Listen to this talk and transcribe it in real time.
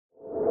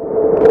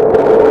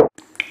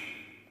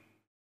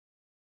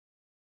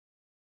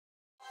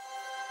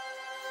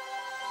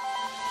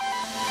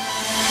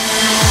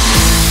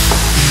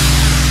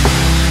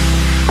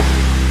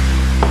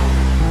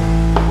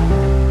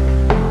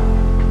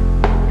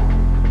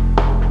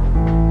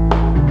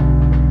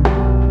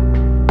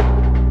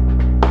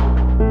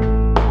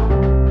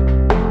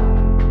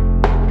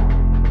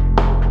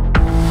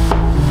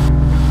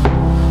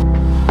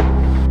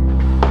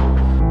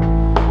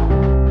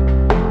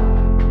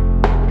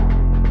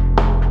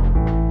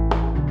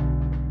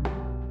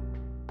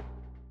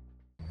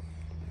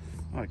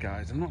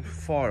I'm not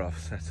far off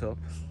set up.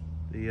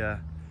 The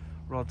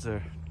rods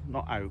are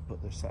not out,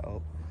 but they're set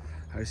up.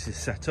 House is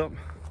set up.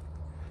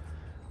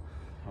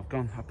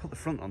 I put the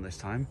front on this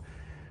time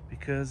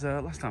because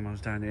last time I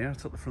was down here I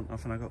took the front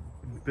off and I got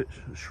a bit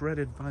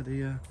shredded by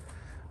the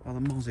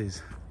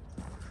mozzies.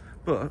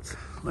 But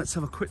let's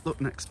have a quick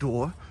look next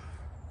door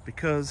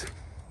because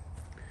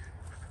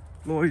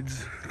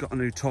Lloyd's got a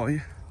new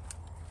toy.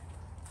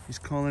 He's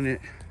calling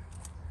it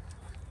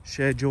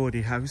Share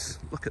Geordie House.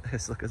 Look at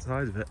this, look at the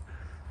size of it.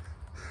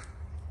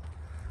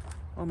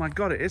 Oh my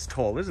god, it is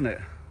tall, isn't it?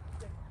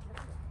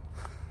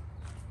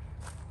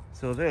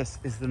 So this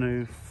is the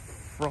new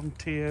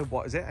Frontier,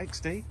 what is it,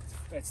 XD?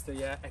 It's the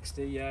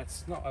XD, yeah.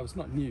 It's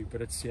not new,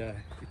 but it's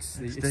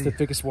the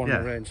biggest one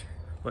in the range.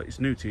 Well, it's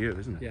new to you,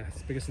 isn't it? Yeah, it's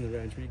the biggest in the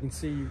range. But you can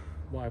see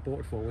why I bought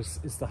it for is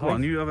the height. Well,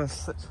 and you have a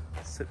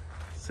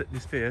Sydney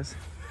Spears.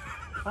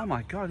 Oh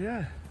my god,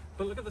 yeah.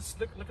 But look at this.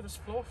 Look at this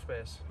floor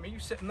space. I mean, you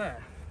sitting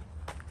there.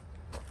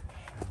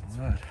 Oh,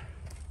 word.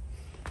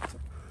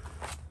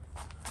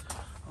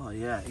 Oh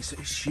yeah,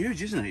 it's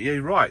huge, isn't it? Yeah,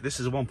 you're right. This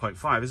is a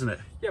 1.5, isn't it?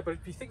 Yeah, but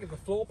if you think of the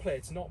floor plate,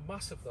 it's not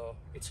massive though.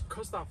 It's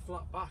because that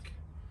flat back.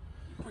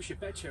 You push your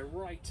bed chair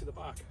right to the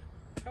back.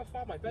 How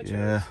far my bed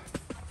chair is?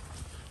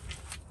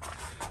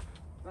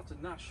 That's a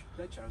Nash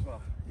bed chair as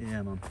well.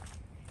 Yeah,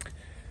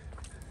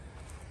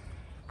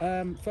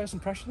 man. First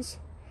impressions?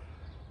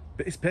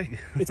 But it's big.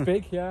 It's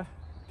big, yeah.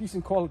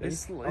 Decent quality.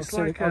 I'd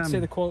say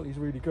the quality is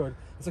really good.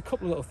 There's a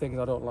couple of little things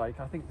I don't like.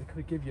 I think they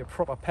could give you a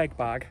proper peg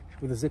bag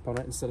with a zip on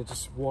it instead of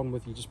just one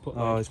with you just put.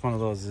 Oh, it's one of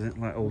those, isn't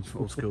it? Like old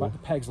school. The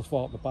pegs will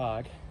fall out the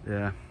bag.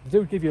 Yeah. They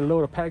do give you a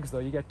load of pegs though.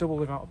 You get double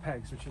the amount of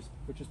pegs, which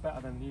is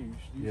better than you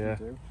usually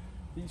do.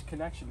 These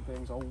connection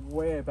things are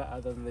way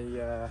better than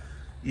the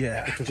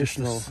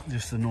traditional.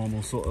 Just the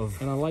normal sort of.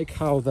 And I like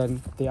how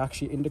then they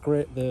actually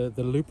integrate the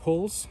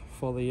loopholes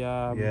for the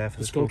for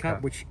the skull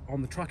cap, which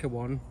on the tracker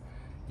one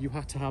you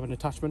had to have an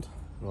attachment.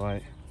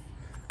 Right.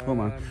 Well,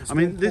 man. I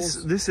mean,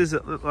 this is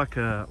like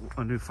a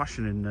new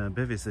fashion in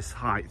bivvies. This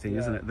height thing,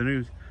 isn't it? The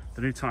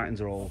new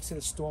Titans are all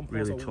the storm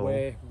really are tall.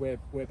 way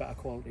better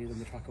quality than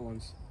the tracker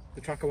ones.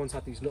 The tracker ones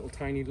had these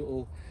tiny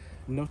little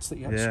nuts that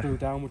you had to screw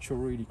down, which were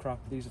really crap.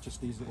 These are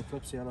just these little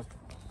clips here.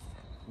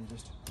 You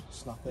just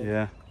snap it.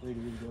 Yeah. Really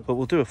good. But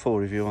we'll do a full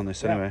review on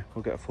this anyway.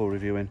 We'll get a full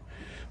review in.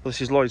 Well, this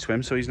is Lloyd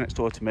Swim, so he's next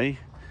door to me.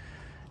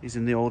 He's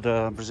in the old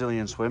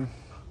Brazilian swim,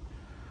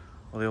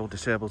 or the old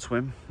disabled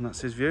swim, and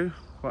that's his view.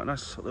 Quite a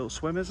nice little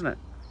swim, isn't it?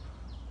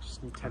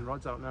 Just need 10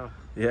 rods out now.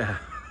 Yeah.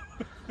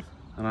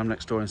 And I'm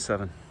next door in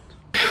 7.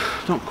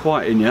 Not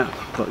quite in yet,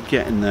 but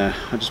getting there.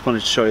 I just wanted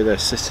to show you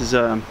this. This is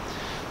so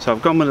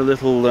I've gone with a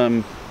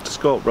little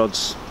scope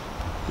rods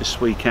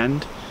this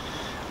weekend,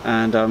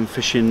 and I'm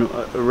fishing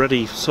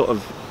already sort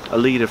of a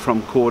leader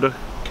from Corda,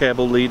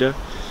 cable leader,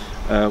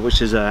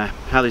 which is a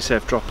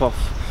heli-safe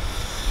drop-off,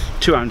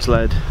 2-ounce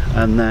lead,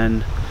 and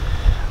then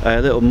a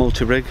little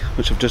multi-rig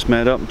which I've just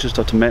made up. Just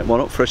had to make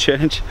one up for a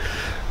change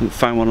and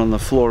found one on the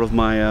floor of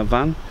my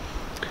van,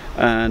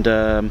 and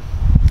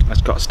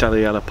it's got a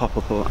Stelliella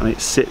pop-up and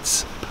it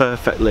sits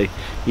perfectly,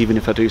 even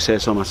if I do say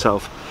so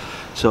myself.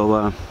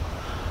 So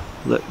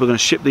we're going to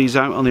ship these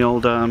out on the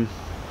old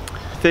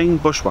thing,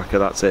 bushwhacker,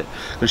 that's it.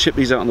 Going to ship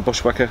these out on the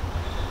bushwhacker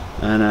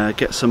and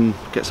get some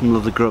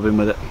lovely grubbing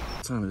with it.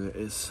 What time is it?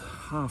 It's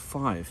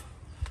 5:30.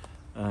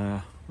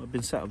 I've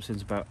been set up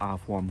since about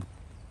 1:30.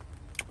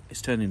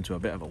 It's turned into a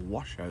bit of a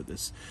washout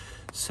this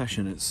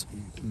session. It's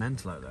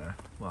mental out there.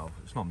 Well,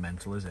 it's not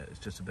mental, is it? It's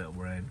just a bit of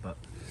rain, but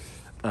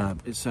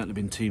it's certainly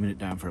been teaming it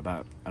down for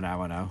about an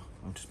hour now.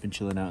 I've just been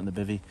chilling out in the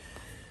bivvy.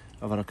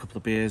 I've had a couple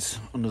of beers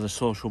under the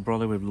social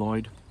brolly with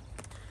Lloyd.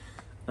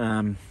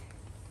 A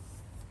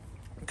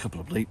couple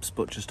of bleeps,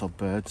 but just odd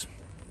birds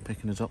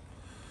picking us up,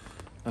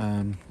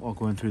 or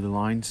going through the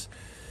lines.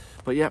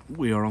 But yeah,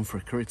 we are on for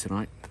a curry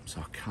tonight,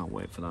 so I can't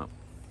wait for that.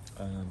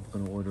 I'm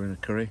going to order in a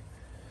curry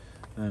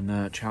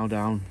and chow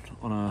down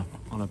on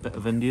a bit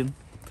of Indian.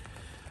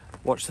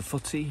 Watch the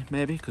footy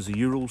maybe, because the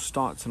Euros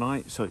start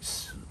tonight, so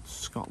it's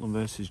Scotland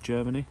versus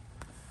Germany.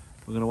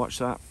 We're going to watch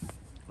that.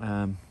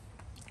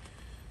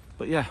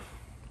 But yeah,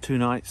 2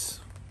 nights.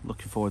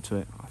 Looking forward to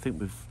it. I think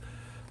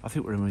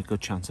we're in a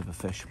good chance of a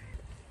fish.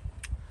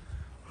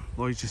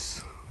 Lloyd's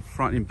just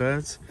frightening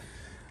birds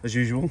as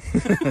usual.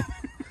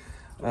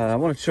 I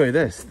want to show you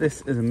this.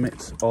 This is a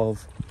mix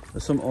of,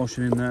 there's some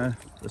ocean in there,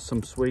 there's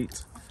some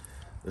sweet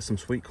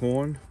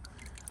corn,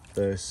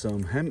 there's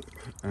some hemp,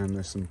 and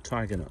there's some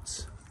tiger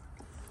nuts,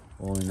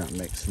 all in that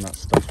mix, and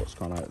that's what's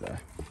gone out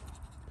there.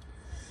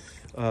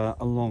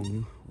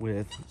 Along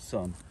with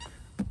some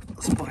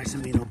spice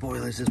amino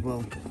boilers as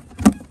well.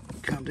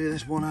 Can't do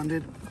this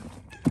one-handed.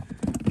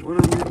 There we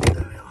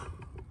are.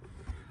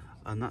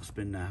 And that's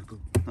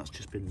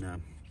just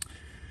been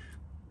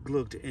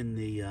glugged in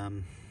the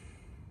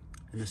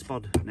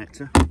spod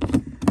nectar,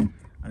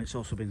 and it's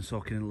also been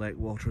soaking in lake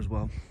water as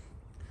well,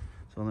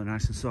 so they're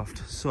nice and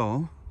soft.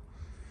 So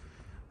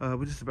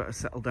we're just about to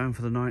settle down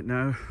for the night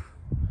now.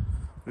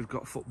 We've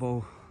got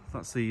football.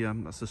 That's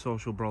the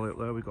social brolly up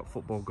there. We've got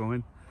football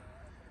going.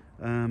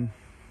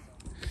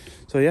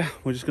 So yeah,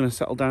 we're just going to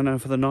settle down now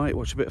for the night,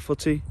 watch a bit of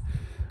footy,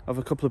 have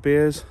a couple of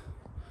beers,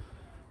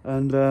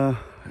 and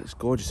it's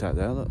gorgeous out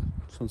there. Look,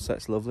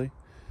 sunset's lovely,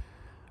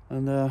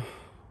 and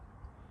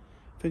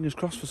fingers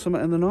crossed for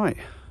something in the night.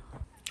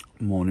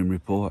 Morning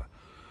report.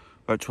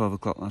 About 12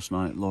 o'clock last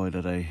night, Lloyd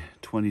had a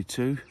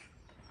 22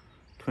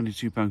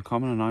 pound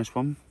common, a nice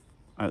one,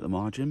 out the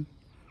margin,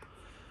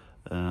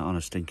 on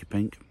a stinky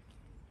pink.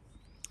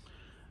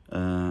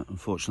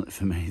 Unfortunately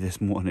for me, this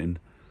morning,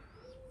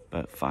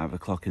 about 5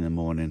 o'clock in the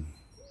morning,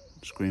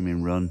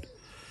 screaming run,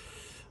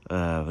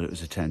 but it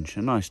was a tench,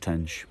 a nice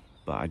tench,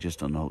 but I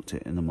just unhooked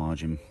it in the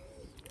margin.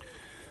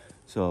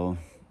 So,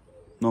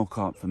 no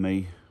carp for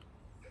me,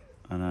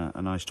 and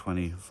a nice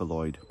 20 for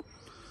Lloyd.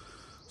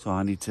 So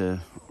I need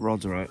to,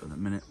 rods are out at the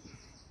minute.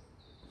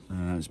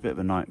 It's a bit of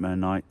a nightmare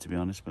night, to be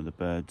honest, with the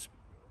birds.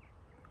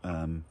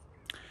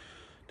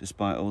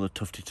 Despite all the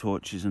tufty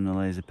torches and the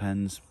laser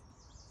pens,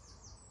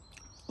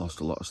 lost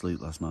a lot of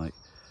sleep last night.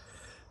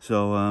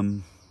 So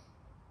I'm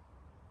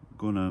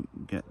gonna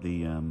get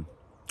the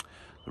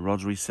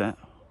rods reset,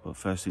 but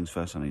first things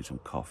first, I need some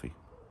coffee.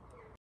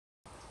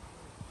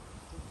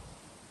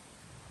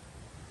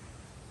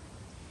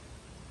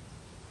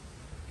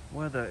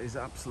 Weather is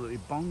absolutely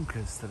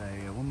bonkers today.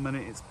 One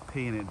minute it's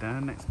peeing it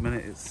down, next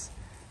minute it's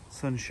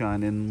sun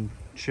shining,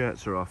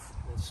 shirts are off.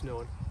 It's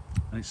snowing.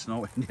 And it's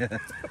snowing, yeah.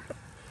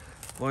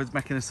 Lloyd's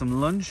making us some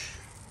lunch.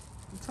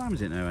 What time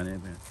is it now, anyway?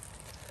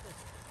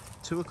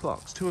 2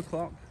 o'clock. It's 2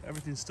 o'clock.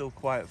 Everything's still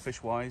quiet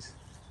fish-wise.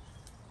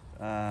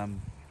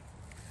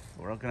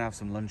 We're all gonna have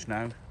some lunch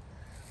now, and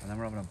then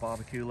we're having a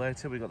barbecue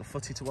later. We've got the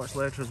footy to watch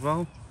later as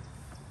well.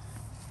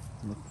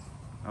 Look,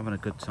 having a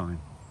good time.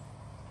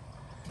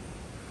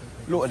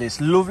 Look at this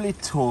lovely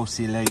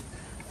toasty lake.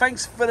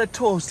 Thanks for the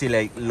toasty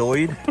lake,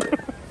 Lloyd.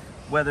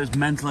 Weather's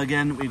mental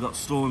again. We've got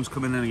storms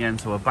coming in again,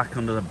 so we're back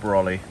under the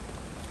brolly.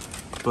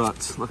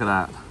 But look at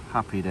that,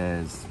 happy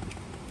days.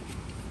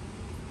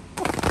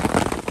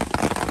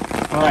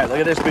 Right, look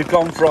at this. We've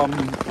gone from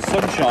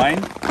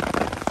sunshine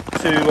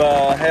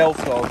to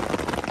hailstorm.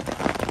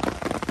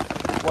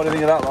 What do you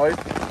think of that, Lloyd?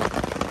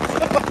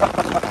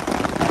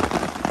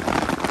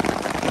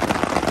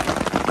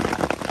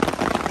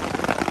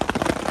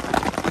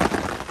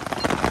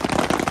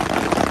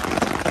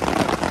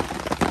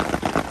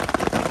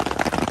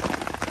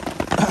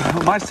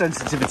 My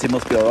sensitivity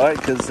must be alright,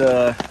 because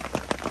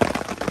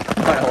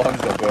my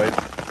alarm's not going.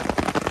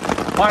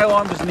 My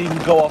alarm doesn't even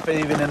go off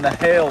even in the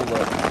hail,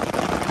 look.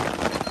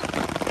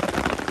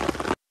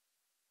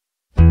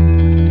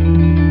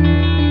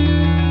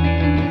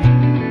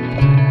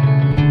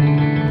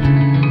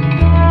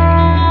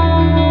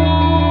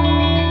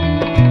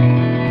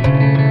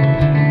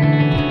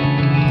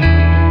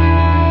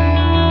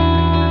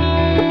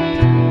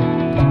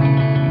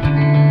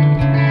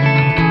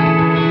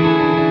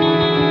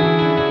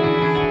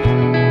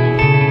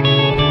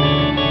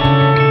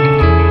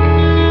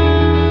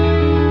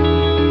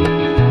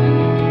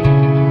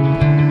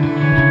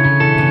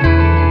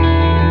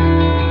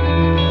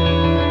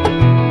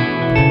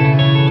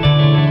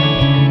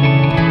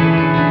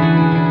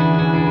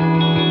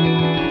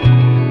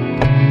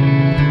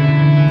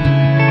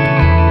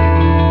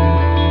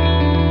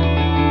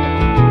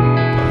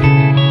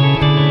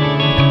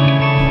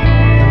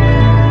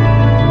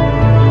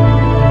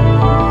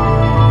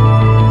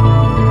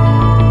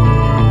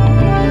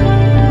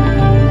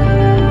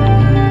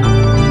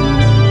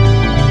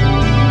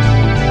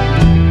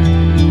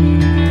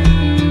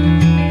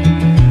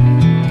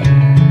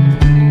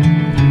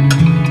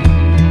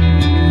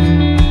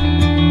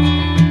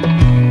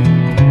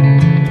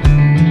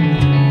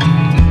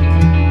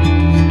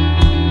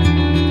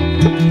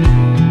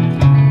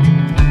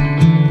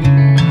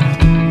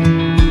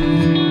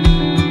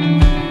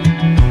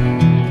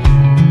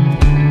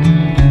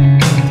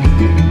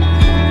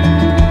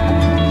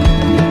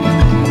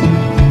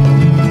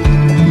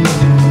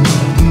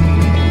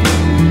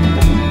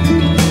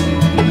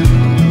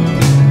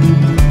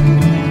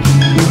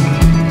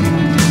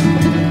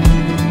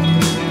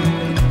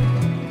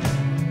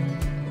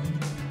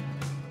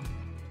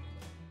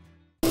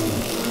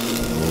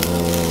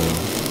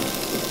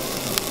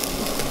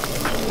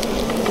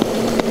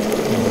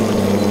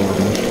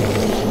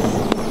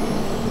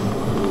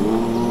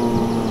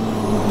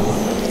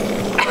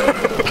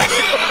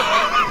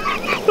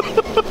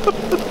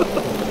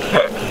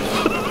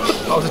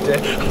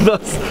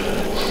 That's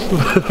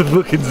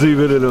fucking zoom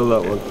in on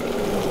that one.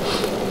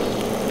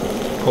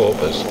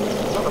 Porpoise.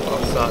 It's not a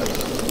bad size.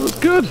 That's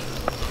good.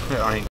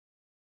 Yeah, I ain't.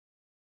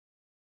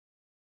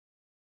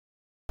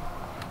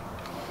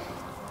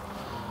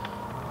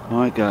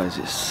 Alright guys,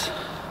 it's,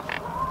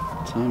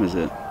 what time is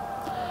it?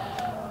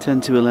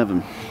 10 to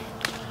 11.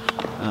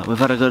 We've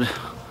had a good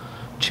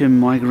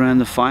chin wag around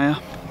the fire.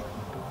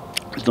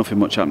 There's nothing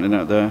much happening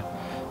out there.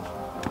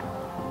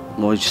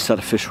 Lloyd just had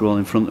a fish roll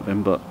in front of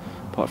him, but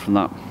apart from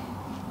that,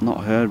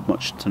 not heard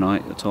much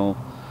tonight at all.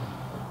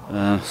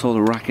 Saw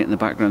the racket in the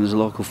background. There's a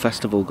local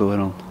festival going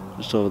on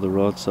just over the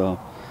road, so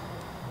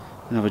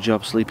I'm gonna have a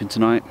job sleeping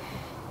tonight.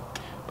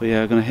 But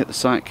yeah, I'm gonna hit the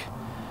sack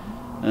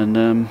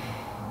and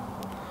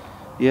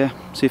yeah,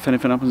 see if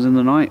anything happens in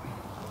the night.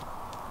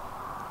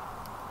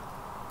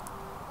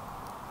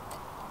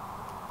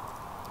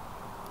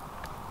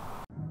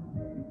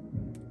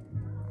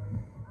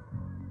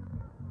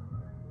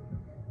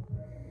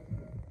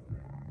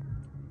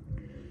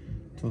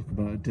 Talk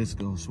about a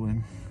disco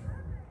swim.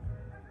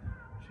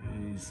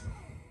 Jeez.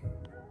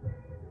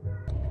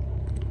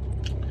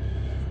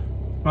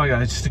 Right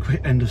guys, just a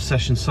quick end of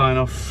session sign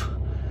off.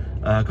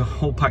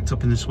 Got all packed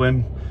up in the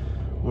swim.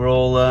 We're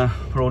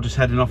all just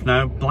heading off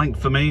now. Blank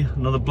for me,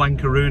 another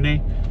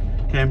Blankaroonie,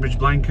 Cambridge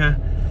Blanker.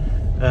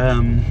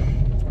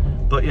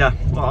 But yeah,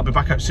 well, I'll be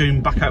back out soon,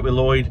 back out with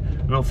Lloyd,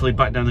 and hopefully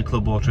back down the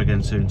club water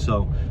again soon.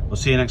 So we'll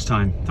see you next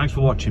time. Thanks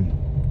for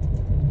watching.